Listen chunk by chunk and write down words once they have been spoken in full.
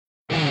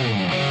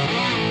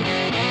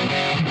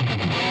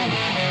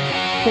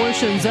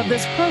Portions of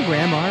this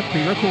program are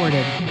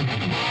pre-recorded.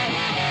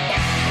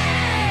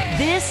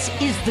 This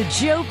is the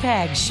Joe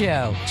Pags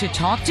Show. To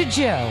talk to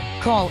Joe,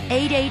 call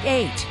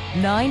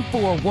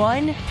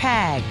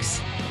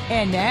 888-941-PAGS.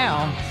 And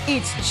now,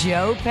 it's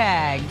Joe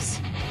Pags.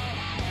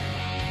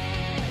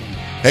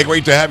 Hey,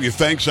 great to have you.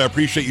 Thanks. I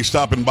appreciate you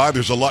stopping by.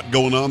 There's a lot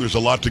going on. There's a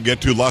lot to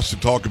get to, lots to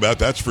talk about,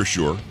 that's for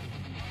sure.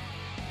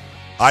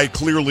 I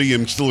clearly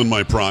am still in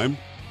my prime. You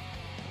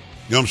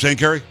know what I'm saying,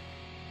 Carrie?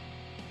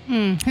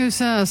 Who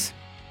says?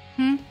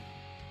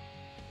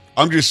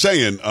 I'm just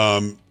saying,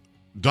 Don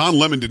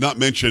Lemon did not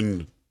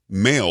mention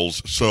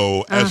males,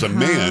 so as a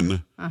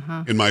man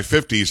in my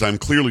 50s, I'm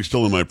clearly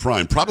still in my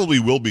prime. Probably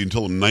will be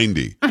until I'm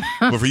 90.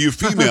 But for you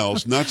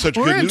females, not such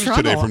good news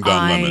today from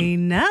Don Lemon. I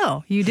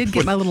know. You did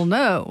get my little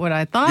note, what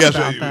I thought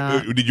about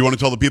that. Did you want to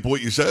tell the people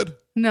what you said?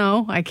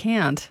 No, I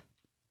can't.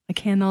 I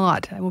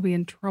cannot. I will be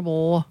in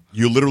trouble.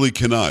 You literally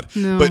cannot.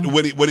 No. But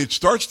when it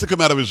starts to come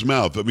out of his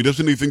mouth, I mean,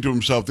 doesn't he think to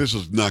himself, this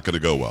is not going to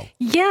go well?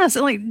 Yes.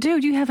 Like,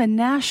 dude, you have a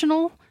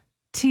national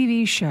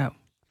TV show.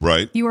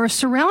 Right. You are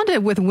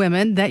surrounded with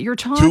women that you're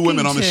talking to. 2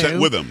 women on the set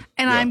with him.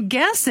 And Yeah. I'm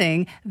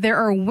guessing there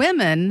are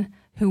women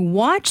who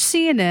watch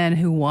CNN,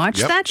 who watch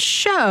that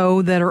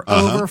show that are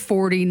over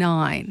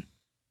 49.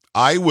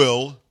 I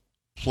will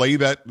play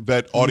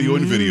that audio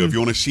and video. If you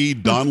want to see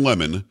Don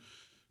Lemon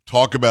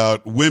talk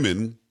about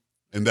women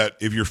and that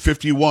if you're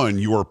 51,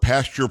 you are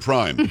past your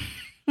prime.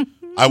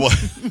 I will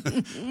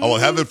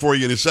have that for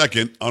you in a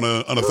second on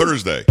a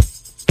Thursday.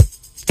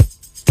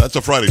 That's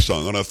a Friday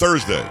song. On a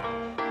Thursday.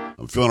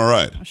 I'm feeling all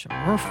right. Gosh,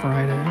 we're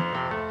Friday.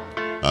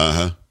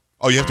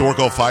 Oh, you have to work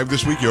all 5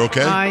 this week? You're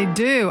okay? I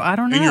do. I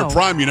don't know. In your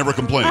prime, you never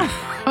complain.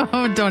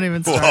 Oh, don't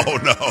even start. Oh,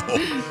 no.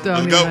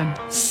 Don't Let's even.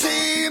 go.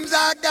 Seems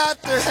I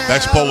got to have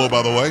That's Polo,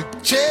 by the way.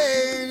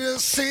 change of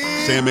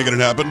scene. Sam making it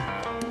happen.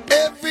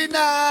 Every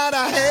night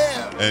I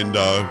have And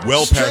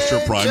well past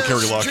your prime,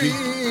 Carrie Lockie.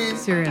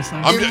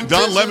 Seriously.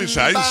 Don Lemon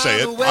said, I didn't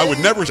say it. I would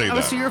never say Oh,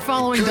 that. so you're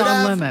following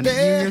Don Lemon.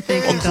 You're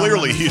thinking Well,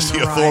 clearly Don he's Lemon's the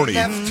on right. authority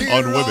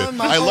on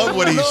women. I love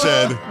what he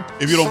said.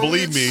 If you don't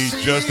believe me,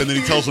 and then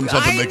he tells them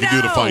something they can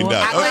do to find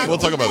out. Okay, we'll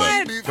talk about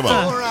that. Come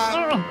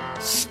on.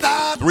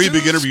 start 3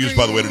 big to interviews,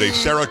 by the way, today.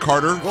 Sarah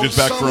Carter, just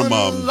back from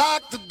someone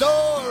lock the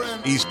door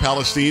and East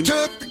Palestine.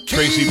 took the key.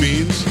 Tracy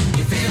Beans.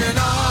 You're feeling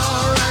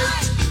all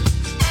right.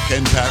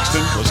 Ken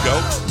Paxton. Let's go.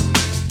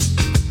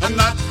 I'm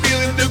not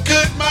feeling too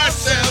good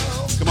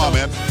myself. Come on,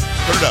 man.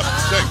 Turn it up.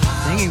 Sing.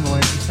 Singing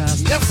voice is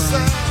fast. Yes,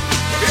 sir.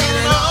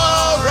 Feeling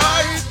all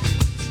right.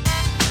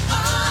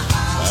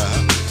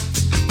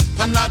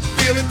 I'm not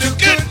feeling too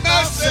good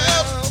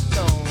myself.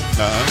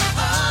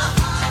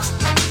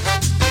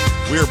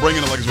 We are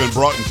bringing it like it's been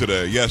brought in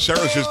today. Yeah,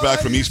 Sarah's just back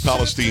from East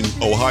Palestine,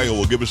 Ohio.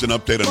 Will give us an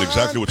update on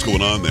exactly what's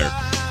going on there.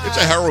 It's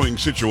a harrowing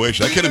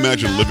situation. I can't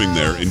imagine living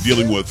there and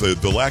dealing with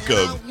the lack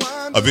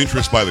of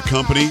interest by the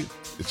company,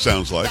 it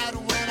sounds like.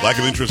 Lack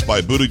of interest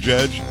by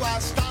Buttigieg,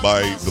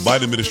 by the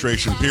Biden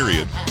administration,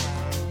 period.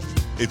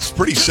 It's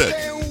pretty sick.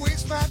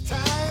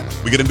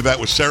 We get into that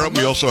with Sarah.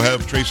 We also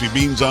have Tracy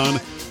Beans on.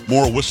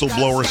 More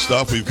whistleblower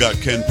stuff. We've got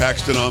Ken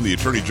Paxton on, the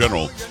Attorney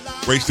General,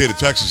 great state of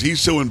Texas.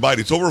 He's suing Biden.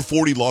 It's over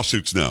 40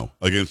 lawsuits now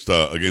against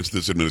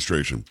this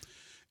administration.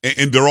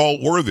 And they're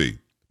all worthy.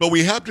 But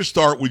we have to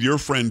start with your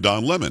friend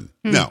Don Lemon.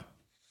 Now, a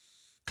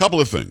couple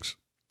of things.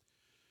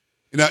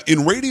 Now,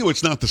 in radio,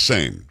 it's not the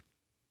same.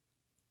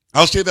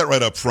 I'll say that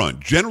right up front.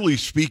 Generally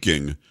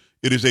speaking,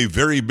 it is a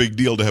very big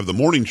deal to have the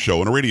morning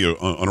show on a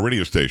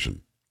radio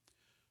station.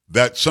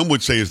 That some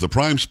would say is the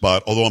prime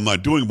spot, although I'm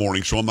not doing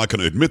morning, so I'm not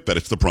going to admit that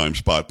it's the prime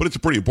spot, but it's a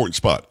pretty important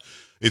spot.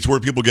 It's where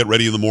people get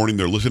ready in the morning.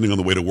 They're listening on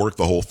the way to work,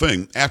 the whole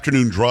thing.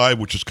 Afternoon drive,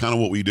 which is kind of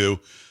what we do,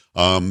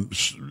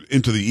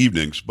 into the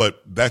evenings,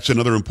 but that's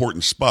another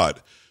important spot.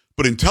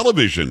 But in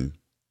television,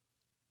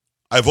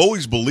 I've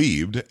always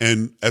believed,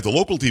 and at the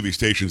local TV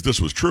stations, this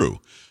was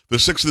true, the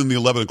 6 and the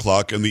 11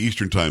 o'clock in the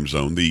Eastern time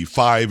zone, the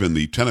 5 and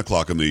the 10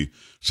 o'clock in the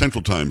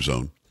Central time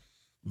zone,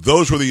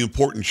 those were the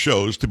important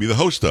shows to be the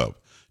host of,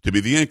 to be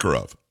the anchor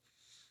of.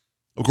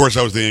 Of course,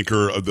 I was the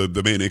anchor,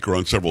 the main anchor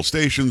on several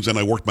stations, and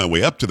I worked my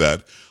way up to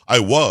that. I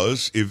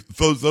was, if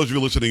those of you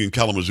listening in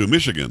Kalamazoo,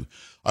 Michigan,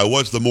 I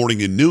was the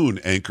morning and noon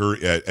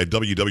anchor at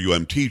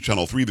WWMT,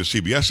 Channel 3, the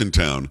CBS in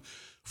town,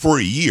 for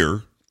a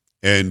year,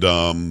 and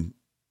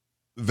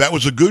that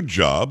was a good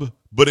job,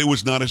 but it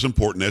was not as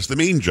important as the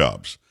main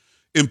jobs.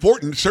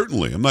 Important,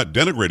 certainly. I'm not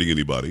denigrating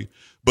anybody,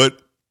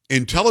 but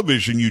in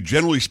television, you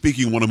generally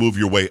speaking want to move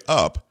your way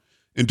up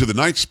into the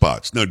night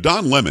spots. Now,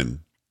 Don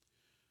Lemon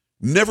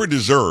never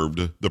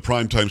deserved the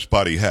primetime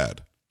spot he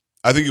had.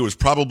 I think it was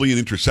probably an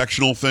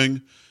intersectional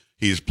thing.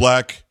 He's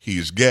black,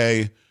 he's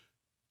gay.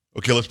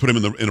 Okay, let's put him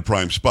in a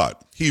prime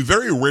spot. He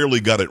very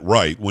rarely got it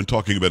right when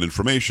talking about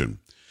information.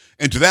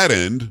 And to that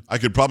end, I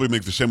could probably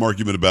make the same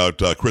argument about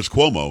Chris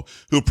Cuomo,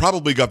 who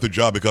probably got the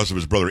job because of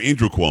his brother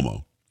Andrew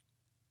Cuomo.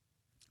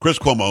 Chris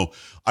Cuomo,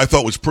 I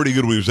thought, was pretty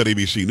good when he was at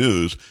ABC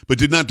News, but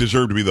did not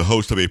deserve to be the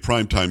host of a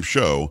primetime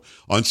show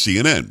on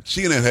CNN.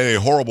 CNN had a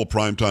horrible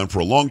primetime for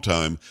a long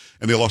time,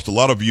 and they lost a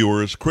lot of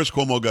viewers. Chris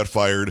Cuomo got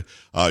fired.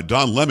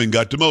 Don Lemon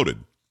got demoted.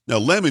 Now,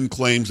 Lemon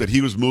claims that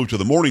he was moved to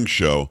the morning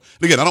show.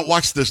 And again, I don't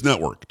watch this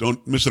network.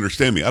 Don't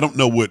misunderstand me. I don't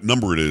know what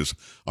number it is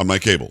on my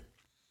cable.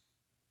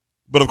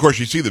 But, of course,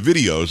 you see the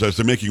videos as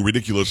they're making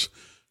ridiculous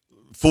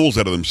fools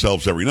out of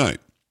themselves every night.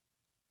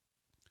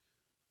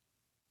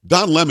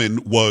 Don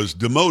Lemon was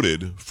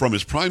demoted from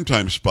his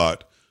primetime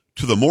spot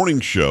to the morning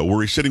show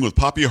where he's sitting with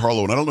Poppy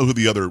Harlow, and I don't know who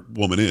the other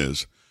woman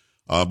is,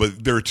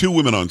 but there are two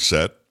women on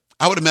set.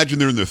 I would imagine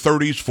they're in their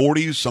 30s,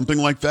 40s, something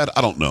like that.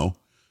 I don't know.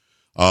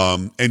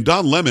 And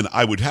Don Lemon,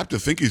 I would have to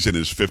think he's in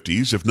his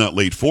 50s, if not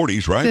late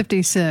 40s, right?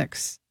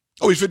 56.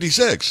 Oh, he's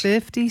 56.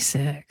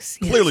 56.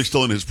 Yes. Clearly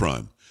still in his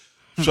prime.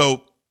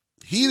 So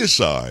he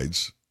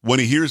decides when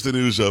he hears the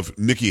news of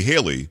Nikki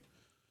Haley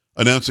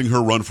announcing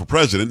her run for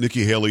president.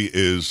 Nikki Haley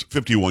is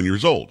 51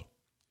 years old.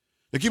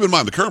 Now, keep in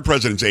mind, the current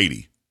president's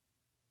 80.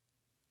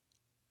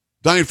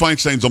 Dianne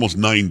Feinstein's almost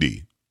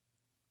 90.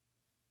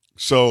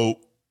 So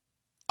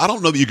I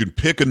don't know that you can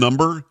pick a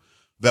number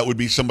that would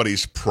be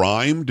somebody's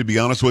prime, to be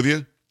honest with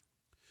you.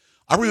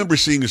 I remember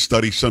seeing a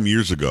study some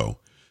years ago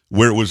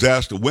where it was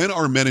asked, when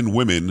are men and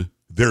women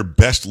their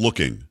best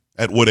looking?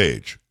 At what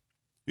age?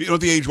 You know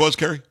what the age was,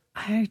 Carrie?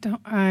 I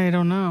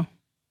don't know.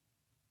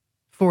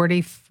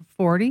 40,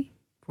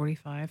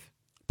 45.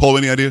 Paul,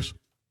 any ideas?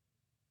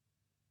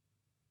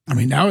 I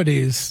mean,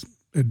 nowadays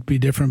it'd be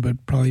different,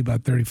 but probably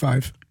about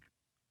 35.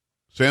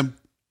 Sam?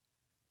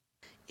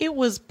 It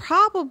was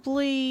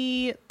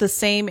probably the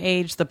same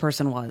age the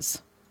person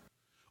was.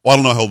 Well, I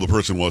don't know how old the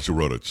person was who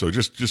wrote it, so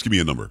just give me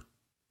a number.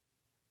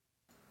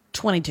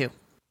 22.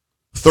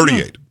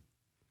 38.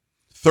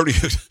 30.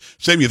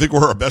 Sam, you think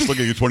we're our best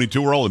looking at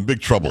 22? We're all in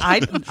big trouble. I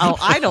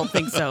don't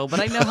think so, but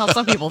I know how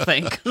some people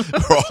think.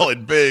 We're all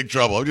in big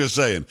trouble. I'm just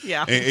saying.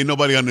 Yeah. Ain't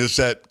nobody on this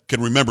set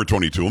can remember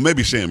 22. Well,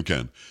 maybe Sam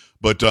can.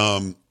 But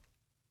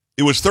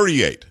it was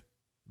 38.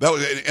 That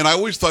was, and I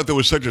always thought that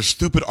was such a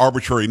stupid,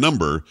 arbitrary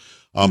number.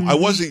 I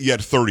wasn't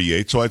yet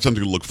 38, so I had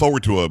something to look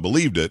forward to. I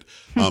believed it.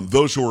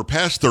 Those who were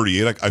past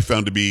 38, I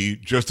found to be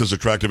just as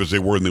attractive as they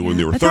were when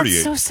they were 38.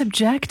 That's so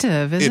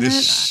subjective, isn't it? It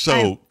is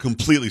so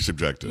completely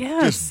subjective.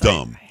 Yes, just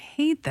dumb. I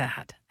hate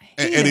that.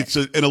 And it's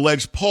an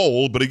alleged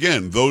poll, but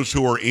again, those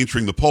who are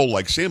answering the poll,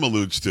 like Sam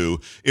alludes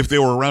to, if they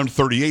were around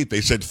 38,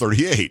 they said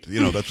 38.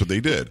 That's what they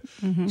did.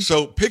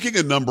 So picking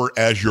a number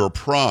as your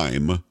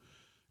prime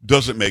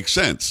doesn't make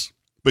sense.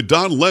 But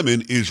Don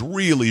Lemon is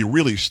really,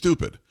 really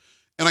stupid.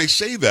 And I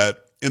say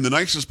that in the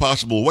nicest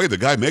possible way. The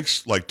guy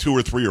makes like $2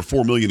 or $3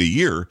 or $4 million a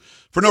year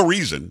for no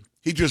reason.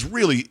 He just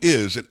really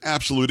is an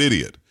absolute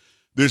idiot.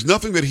 There's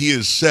nothing that he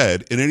has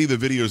said in any of the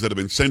videos that have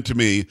been sent to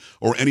me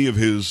or any of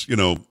his,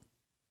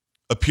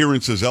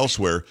 appearances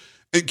elsewhere.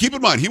 And keep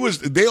in mind,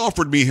 they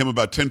offered him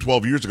about 10,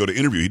 12 years ago to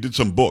interview. He did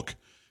some book.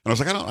 And I was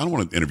like, I don't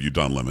want to interview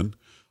Don Lemon.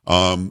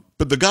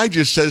 But the guy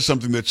just says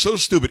something that's so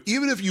stupid.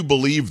 Even if you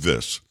believe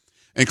this,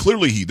 and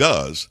clearly he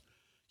does,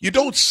 you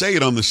don't say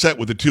it on the set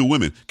with the two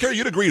women. Carrie,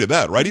 you'd agree to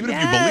that, right? Even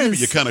if you believe it,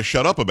 you kind of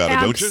shut up about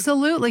it, don't you?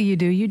 Absolutely you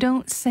do. You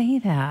don't say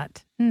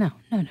that. No.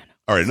 All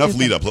right, enough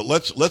lead up.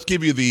 Let's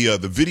give you the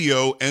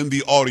video and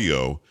the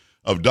audio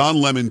of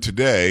Don Lemon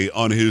today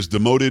on his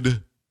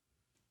demoted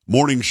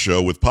morning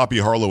show with Poppy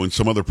Harlow and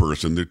some other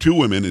person. They're two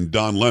women and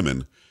Don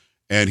Lemon,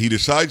 and he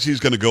decides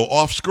he's going to go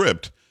off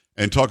script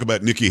and talk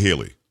about Nikki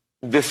Haley.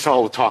 This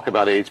whole talk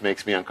about age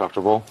makes me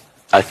uncomfortable.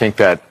 I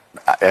think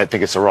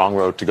it's the wrong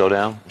road to go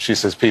down. She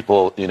says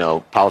people,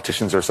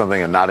 politicians or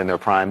something are not in their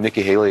prime.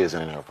 Nikki Haley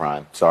isn't in her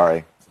prime.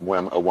 Sorry.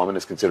 When a woman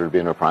is considered to be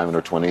in her prime in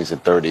her 20s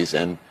and 30s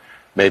and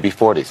maybe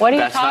 40s. What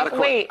are you talking?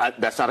 Wait.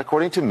 That's not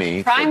according to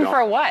me. Prime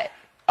for what?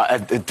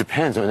 It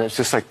depends. I mean, it's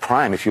just like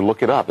prime. If you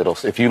look it up,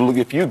 if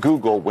you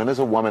Google when is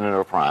a woman in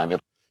her prime,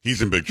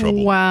 he's in big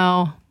trouble.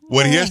 Wow.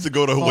 When he has to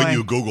go to when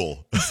you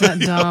Google. Is that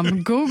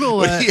dumb?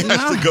 Google it. He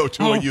has to go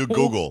to when you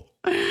Google.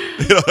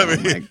 You know what I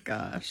mean? Oh my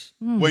gosh.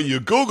 When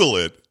you Google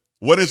it,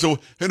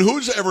 and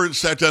who's ever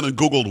sat down and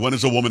Googled when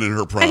is a woman in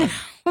her prime?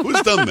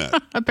 Who's done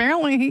that?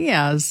 Apparently he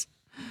has.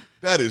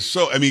 That is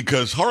so,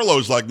 because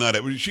Harlow's like not,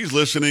 she's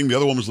listening, the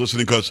other woman's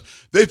listening because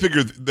they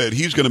figured that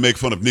he's going to make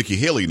fun of Nikki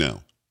Haley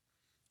now.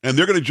 And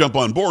they're going to jump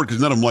on board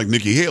because none of them like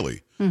Nikki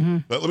Haley.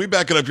 But let me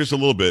back it up just a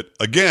little bit.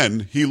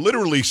 Again, he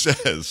literally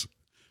says,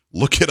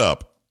 look it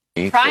up.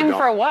 Prime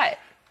for what?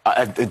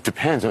 It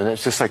depends. I mean,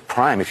 it's just like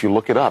prime. If you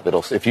look it up,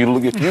 if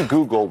you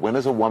Google when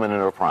is a woman in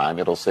her prime,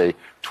 it'll say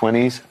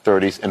 20s,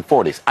 30s, and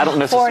 40s. I don't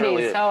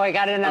necessarily. 40s. Oh, I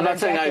got another. I'm not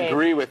saying decade. I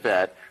agree with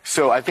that.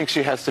 So I think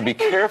she has to be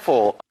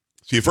careful.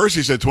 See, at first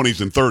he said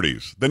 20s and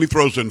 30s. Then he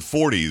throws in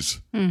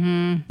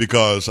 40s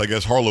because I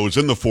guess Harlow is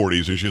in the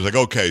 40s, and she's like,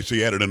 okay, so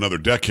you added another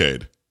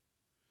decade.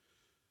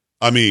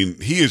 I mean,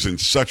 he is in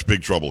such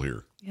big trouble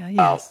here. Yeah,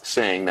 yes.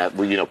 Saying that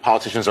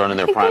politicians aren't in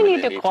their I think prime. we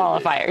need to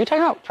qualify. Are you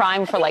talking about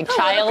prime for like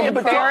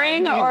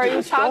childbearing, or are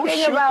you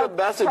talking about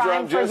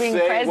prime for being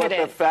president? What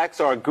the facts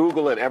are.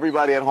 Google it.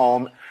 Everybody at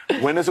home.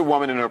 When is a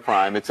woman in her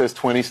prime? It says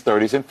 20s,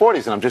 30s, and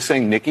 40s. And I'm just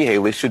saying Nikki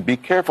Haley should be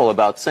careful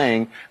about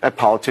saying that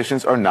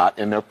politicians are not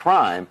in their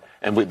prime,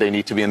 and they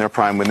need to be in their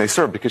prime when they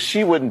serve, because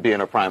she wouldn't be in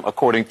her prime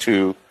according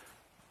to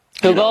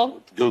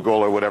Google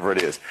or whatever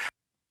it is.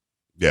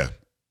 Yeah,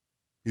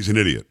 he's an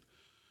idiot.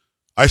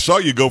 I saw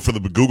you go for the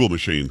Google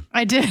machine.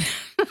 I did.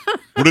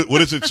 What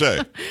does it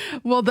say?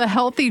 Well, the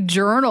Healthy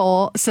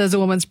Journal says a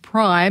woman's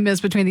prime is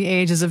between the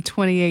ages of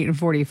 28 and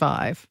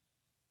 45.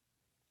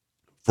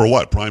 For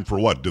what? Prime for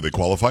what? Do they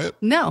qualify it?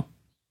 No.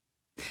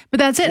 But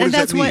that's it. What And does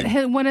that's that what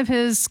mean? one of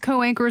his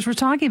co-anchors were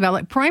talking about.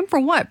 Like, prime for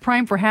what?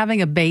 Prime for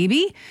having a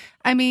baby?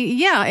 I mean,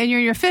 yeah, and you're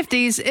in your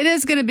 50s, it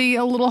is going to be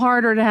a little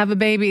harder to have a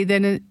baby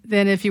than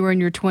if you were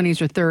in your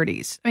 20s or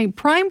 30s. I mean,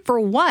 prime for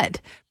what?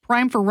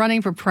 Prime for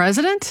running for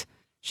president?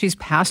 She's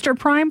past her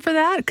prime for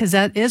that? Because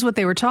that is what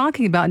they were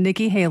talking about,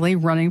 Nikki Haley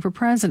running for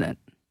president.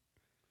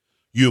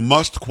 You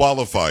must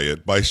qualify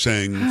it by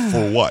saying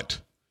for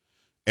what.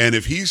 And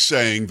if he's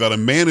saying that a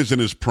man is in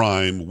his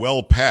prime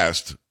well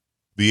past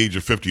the age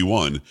of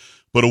 51,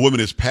 but a woman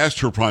is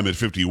past her prime at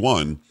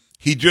 51,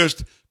 he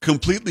just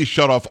completely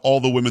shut off all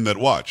the women that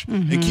watch.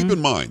 Mm-hmm. And keep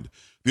in mind,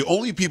 the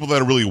only people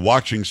that are really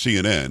watching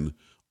CNN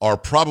are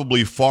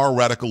probably far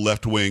radical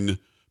left-wing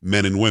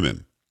men and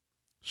women.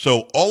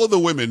 So all of the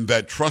women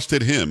that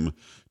trusted him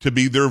to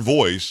be their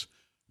voice,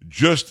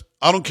 just,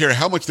 I don't care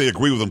how much they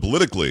agree with him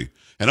politically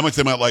and how much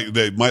they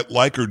might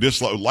like or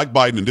dislike, like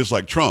Biden and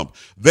dislike Trump,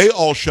 they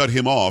all shut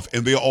him off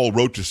and they all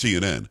wrote to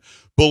CNN.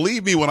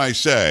 Believe me when I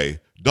say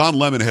Don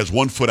Lemon has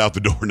one foot out the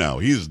door now.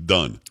 He is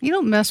done. You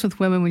don't mess with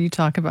women when you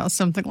talk about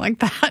something like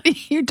that.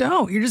 You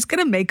don't. You're just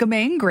going to make them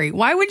angry.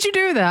 Why would you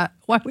do that?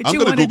 Why would you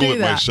want to do that? I'm going to Google it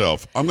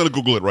myself. I'm going to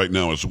Google it right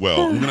now as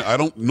well. I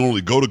don't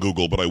normally go to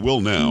Google, but I will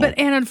now.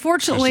 And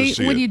unfortunately,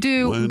 when you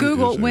do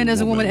Google when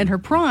is a woman in her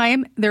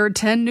prime, there are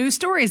 10 new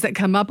stories that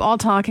come up all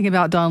talking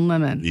about Don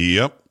Lemon.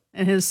 Yep.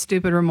 And his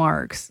stupid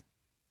remarks.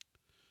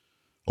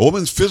 A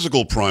woman's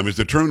physical prime is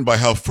determined by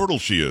how fertile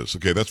she is.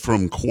 Okay, that's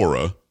from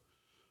Quora.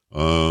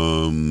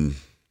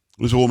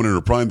 There's a woman in her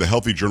prime. The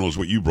Healthy Journal is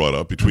what you brought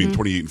up. Between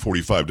 28 and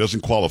 45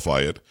 doesn't qualify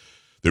it.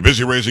 They're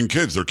busy raising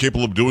kids. They're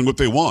capable of doing what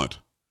they want.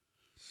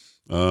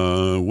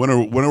 When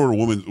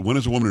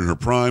is a woman in her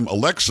prime?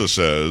 Alexa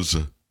says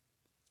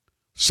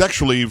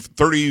sexually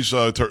 30s,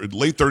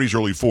 late 30s,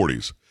 early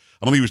 40s.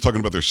 I don't think he was talking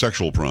about their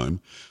sexual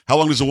prime. How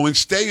long does a woman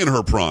stay in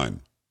her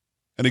prime?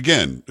 And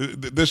again,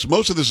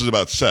 most of this is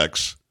about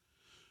sex,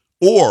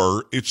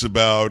 or it's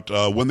about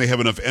when they have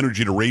enough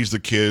energy to raise the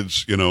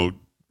kids,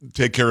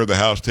 take care of the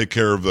house, take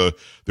care of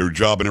their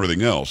job and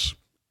everything else.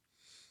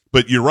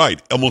 But you're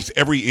right. Almost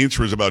every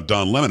answer is about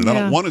Don Lemon. And I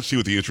don't want to see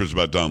what the answer is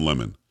about Don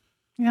Lemon.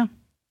 Yeah.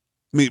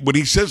 I mean, when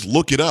he says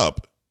look it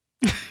up,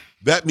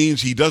 that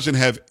means he doesn't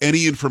have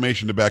any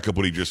information to back up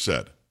what he just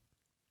said.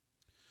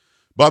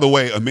 By the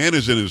way, a man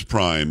is in his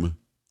prime,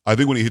 I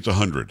think when he hits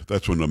 100.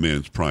 That's when a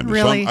man's prime is.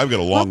 Really? So I've got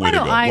a long way to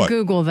go. Why don't I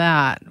Google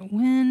that?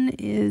 When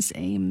is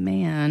a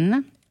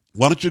man...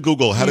 Why don't you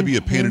Google how to be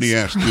a pain in the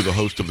ass to the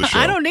host of the show?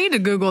 I don't need to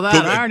Google that.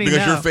 I already know.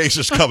 Because your face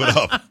is coming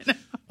up.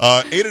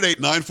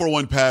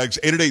 888-941-PAGS,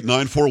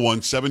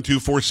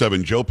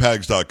 888-941-7247,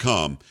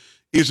 joepags.com.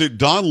 Is it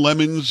Don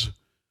Lemon's,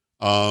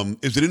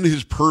 is it in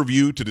his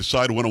purview to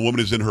decide when a woman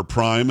is in her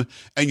prime?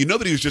 And you know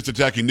that he was just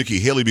attacking Nikki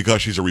Haley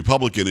because she's a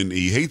Republican and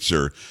he hates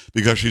her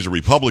because she's a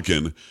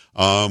Republican.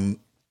 I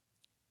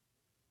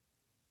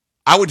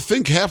would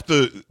think half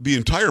the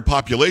entire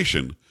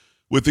population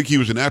would think he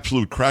was an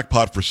absolute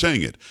crackpot for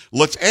saying it.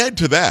 Let's add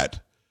to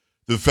that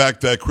the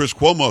fact that Chris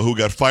Cuomo, who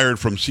got fired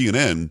from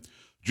CNN,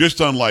 just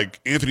on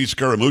like Anthony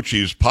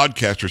Scaramucci's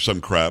podcast or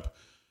some crap,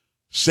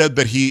 said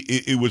that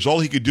it was all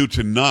he could do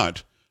to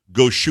not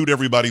go shoot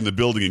everybody in the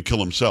building and kill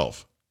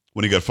himself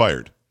when he got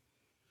fired.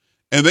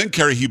 And then,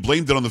 Carrie, he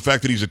blamed it on the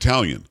fact that he's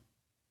Italian.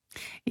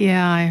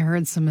 Yeah, I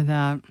heard some of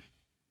that.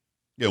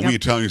 Yeah, we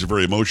Italians are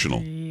very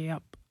emotional.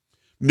 Yep.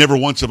 Never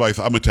once have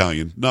I'm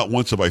Italian. Not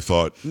once have I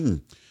thought,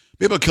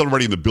 maybe I'll kill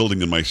everybody in the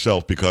building and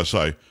myself because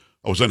I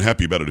was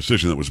unhappy about a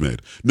decision that was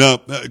made. No,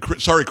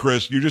 sorry,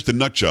 Chris, you're just a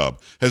nut job.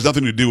 Has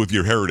nothing to do with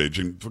your heritage.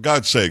 And for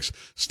God's sakes,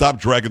 stop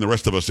dragging the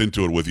rest of us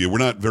into it with you. We're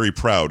not very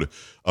proud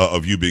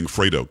of you being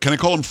Fredo. Can I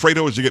call him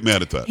Fredo or does he get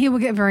mad at that? He will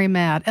get very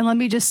mad. And let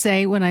me just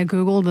say, when I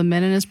Googled the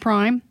men in his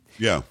prime,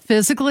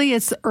 physically,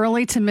 it's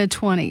early to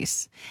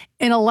mid-20s.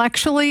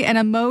 Intellectually and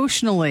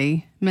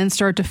emotionally, men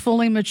start to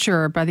fully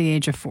mature by the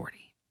age of 40.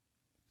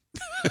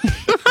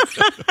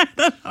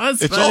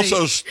 It's all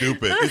so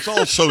stupid. It's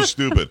all so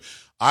stupid.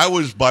 I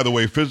was, by the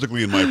way,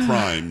 physically in my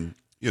prime,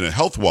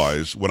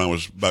 health-wise, when I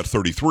was about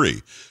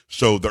 33.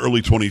 So the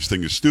early 20s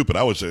thing is stupid.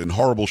 I was in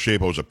horrible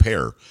shape. I was a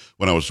pear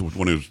when I was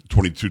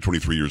 22,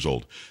 23 years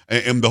old.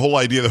 And the whole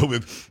idea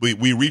that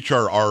we reach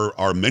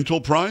our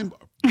mental prime,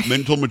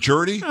 mental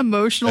maturity,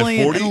 emotionally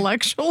and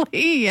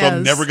intellectually, yes. So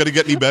I'm never going to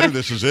get any better.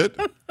 This is it.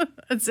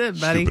 That's it,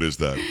 buddy. Stupid is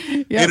that.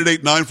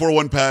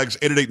 888-941-PAGS,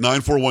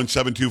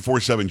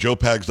 888-941-7247,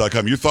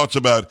 joepags.com. Your thoughts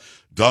about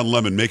Don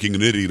Lemon making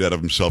an idiot out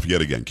of himself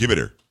yet again. Keep it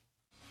here.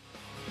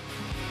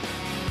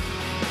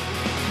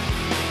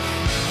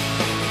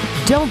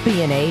 Don't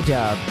be an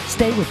A-dub.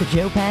 Stay with the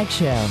Joe Pags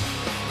Show.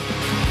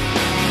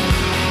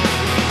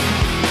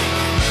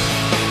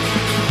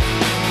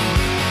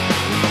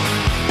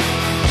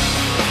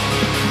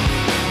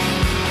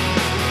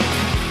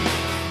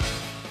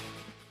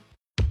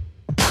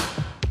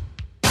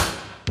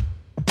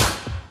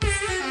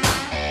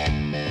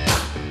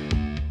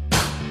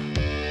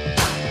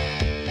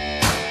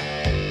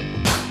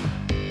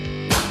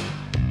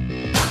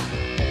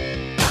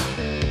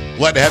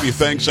 Glad to have you.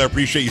 Thanks. I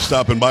appreciate you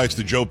stopping by. It's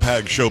the Joe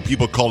Pag Show.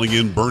 People calling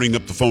in, burning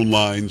up the phone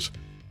lines.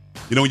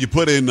 You know, when you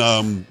put in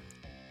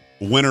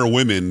when are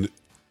women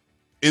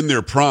in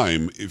their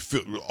prime, it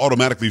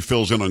automatically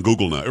fills in on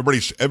Google now.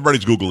 Everybody's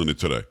Googling it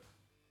today.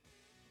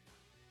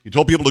 He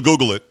told people to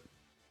Google it.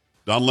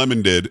 Don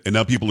Lemon did, and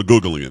now people are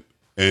Googling it.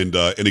 And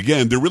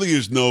again, there really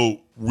is no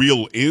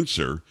real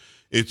answer.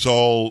 It's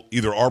all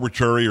either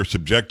arbitrary or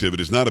subjective. It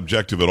is not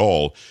objective at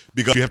all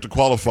because you have to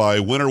qualify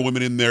when are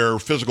women in their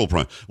physical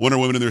prime, when are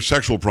women in their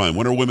sexual prime,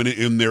 when are women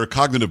in their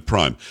cognitive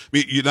prime. I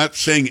mean, you're not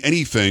saying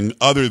anything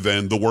other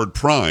than the word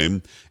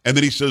prime, and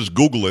then he says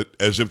Google it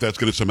as if that's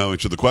going to somehow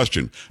answer the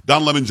question.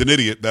 Don Lemon's an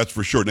idiot, that's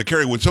for sure. Now,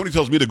 Carrie, when somebody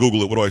tells me to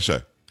Google it, what do I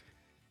say?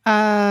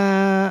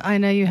 I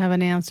know you have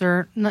an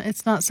answer. No,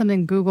 it's not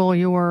something Google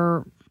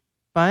your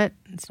butt.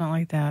 It's not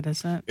like that,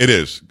 is it? It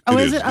is. Oh,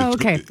 is it? Oh,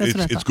 okay. That's what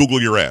I thought. It's Google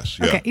your ass.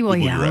 Yeah. Okay. Well,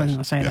 Google yeah, your I ass. wasn't going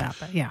to say that,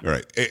 but yeah. All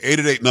right.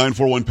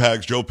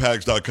 888-941-PAGS,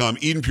 joepags.com.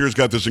 Eden Pure's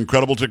got this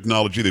incredible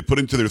technology they put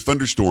into their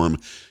Thunderstorm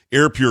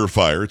air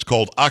purifier. It's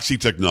called Oxy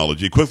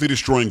technology, quickly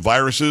destroying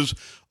viruses,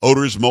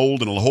 odors,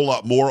 mold, and a whole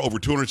lot more. Over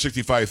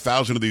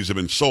 265,000 of these have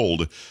been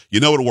sold.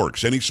 You know it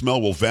works. Any smell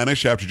will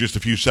vanish after just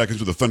a few seconds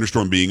with the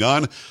Thunderstorm being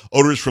on.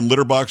 Odors from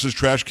litter boxes,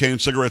 trash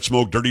cans, cigarette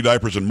smoke, dirty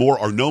diapers, and more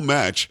are no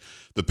match.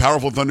 The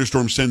powerful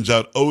Thunderstorm sends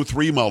out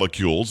O3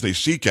 molecules. They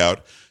seek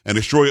out and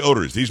destroy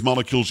odors. These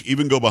molecules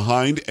even go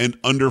behind and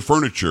under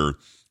furniture.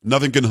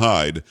 Nothing can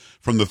hide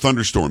from the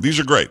Thunderstorm.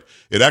 These are great.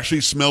 It actually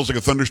smells like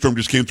a thunderstorm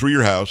just came through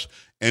your house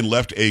and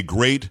left a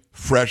great,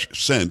 fresh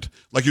scent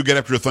like you get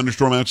after a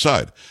thunderstorm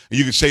outside. And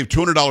you can save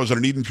 $200 on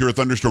an Eden Pure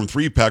Thunderstorm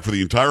 3-pack for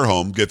the entire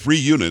home. Get 3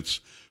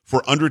 units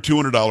for under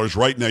 $200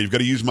 right now. You've got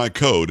to use my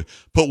code.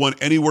 Put one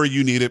anywhere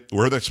you need it.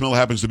 Where that smell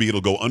happens to be,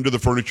 it'll go under the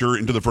furniture,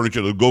 into the furniture.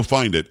 It'll go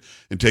find it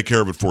and take care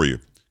of it for you.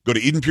 Go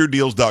to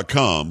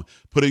EdenPureDeals.com.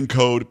 Put in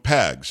code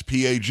PAGS,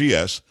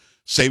 P-A-G-S.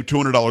 Save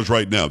 $200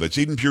 right now. That's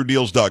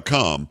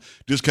EdenPureDeals.com.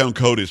 Discount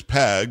code is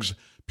PAGS,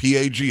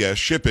 P-A-G-S.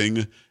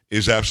 Shipping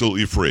is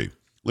absolutely free.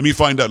 Let me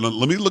find out.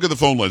 Let me look at the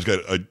phone lines.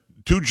 Got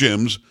 2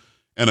 Jims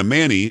and a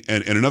Manny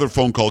and another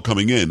phone call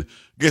coming in.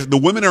 Guess the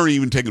women aren't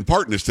even taking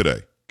part in this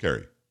today,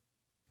 Carrie.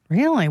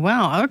 Really?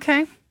 Wow.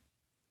 Okay.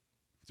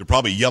 They're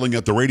probably yelling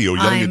at the radio,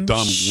 yelling at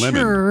Don Lemon.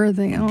 Sure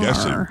they are.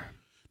 Guessing.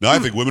 No, I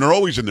think women are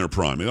always in their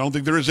prime. I don't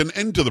think there is an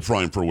end to the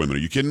prime for women. Are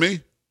you kidding me?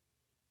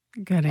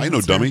 Good answer. I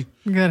know, dummy.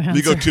 Good answer. Let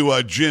me go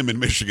to Jim in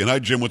Michigan. Hi,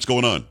 Jim. What's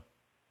going on?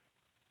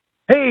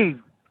 Hey,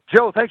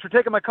 Joe. Thanks for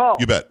taking my call.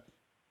 You bet.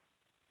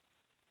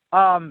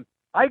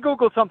 I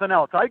Googled something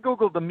else. I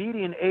Googled the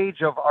median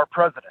age of our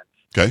presidents.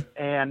 Okay.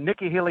 And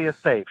Nikki Haley is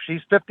safe.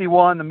 She's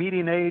 51. The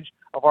median age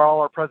of all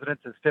our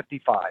presidents is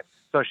 55.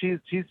 So she's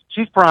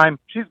prime.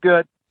 She's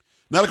good.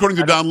 Not according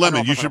to Don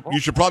Lemon. You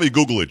should probably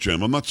Google it,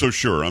 Jim. I'm not so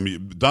sure. I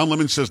mean, Don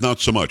Lemon says not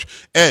so much.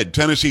 Ed,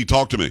 Tennessee,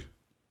 talk to me.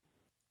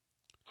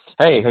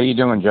 Hey, how you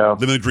doing, Joe?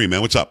 Living the dream,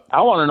 man. What's up?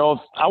 I want to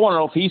know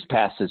if he's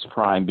past his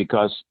prime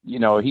because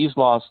he's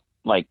lost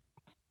like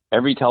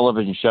every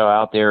television show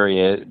out there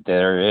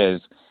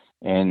is,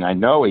 and I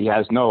know he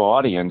has no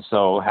audience.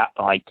 So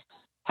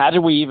how did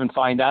we even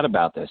find out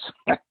about this?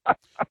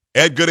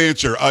 Ed, good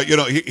answer.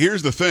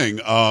 Here's the thing.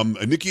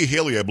 Nikki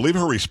Haley, I believe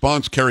her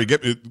response, Carrie,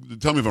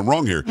 tell me if I'm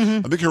wrong here.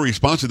 Mm-hmm. I think her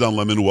response to Don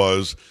Lemon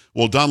was,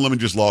 well, Don Lemon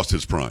just lost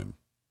his prime.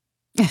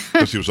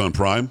 Because he was on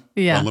Prime?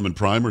 Yeah. Don Lemon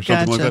Prime or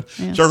something like that?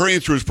 Yeah. So her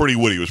answer was pretty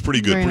witty. It was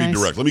pretty good, Very pretty nice.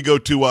 direct. Let me go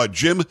to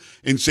Jim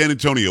in San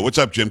Antonio. What's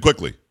up, Jim?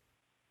 Quickly.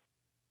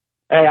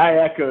 Hey,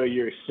 I echo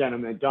your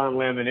sentiment. Don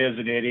Lemon is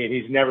an idiot.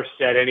 He's never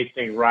said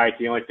anything right.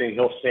 The only thing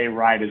he'll say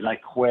right is I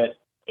quit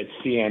at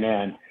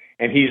CNN.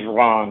 And he's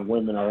wrong.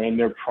 Women are in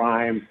their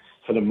prime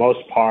for the most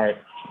part,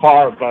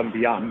 far above and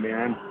beyond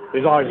men.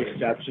 There's always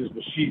exceptions,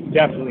 but she's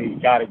definitely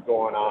got it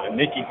going on.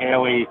 Nikki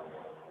Haley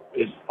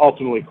is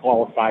ultimately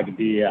qualified to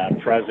be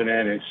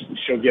president, and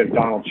she'll give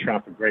Donald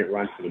Trump a great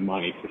run for the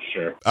money for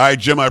sure. All right,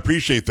 Jim, I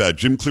appreciate that.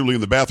 Jim clearly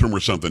in the bathroom or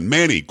something.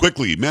 Manny,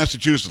 quickly,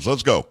 Massachusetts,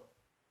 let's go.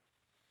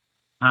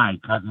 Hi,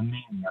 cousin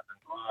Manny up in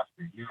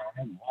Gloucester.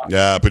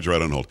 Yeah, I'll put you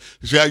right on hold.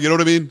 See, you know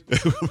what I mean?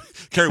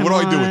 Carrie, what do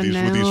I do with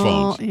these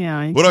phones?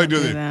 Yeah, what do I do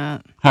with there?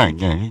 that? Hi,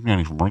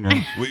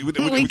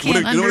 We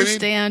can't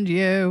understand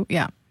you.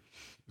 Yeah.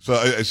 So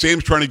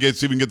Sam's trying to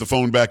see if we can get the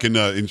phone back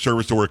in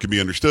service to where it can be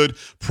understood.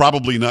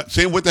 Probably not.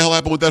 Sam, what the hell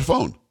happened with that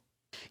phone?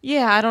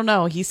 Yeah, I don't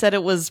know. He said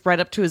it was right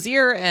up to his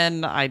ear,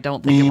 and I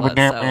don't think it was. So.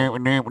 I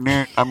don't know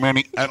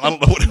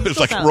what it was.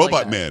 Like a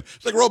Robot Man.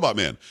 It's like Robot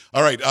Man.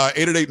 All right,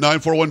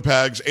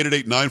 888-941-PAGS,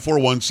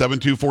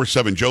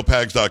 888-941-7247,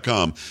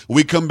 joepags.com. When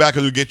we come back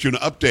and we'll get you an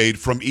update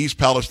from East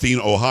Palestine,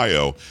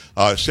 Ohio.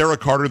 Sarah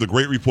Carter, the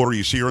great reporter,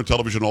 you see her on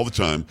television all the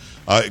time,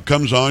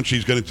 comes on.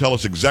 She's going to tell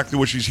us exactly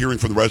what she's hearing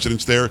from the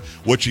residents there,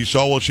 what she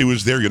saw while she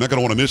was there. You're not going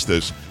to want to miss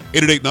this.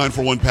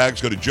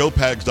 888-941-PAGS. Go to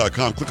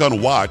joepags.com. Click on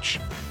Watch.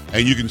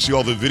 And you can see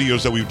all the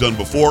videos that we've done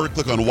before.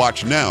 Click on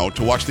Watch Now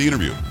to watch the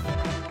interview.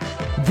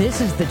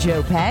 This is the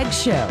Joe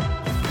Pags Show.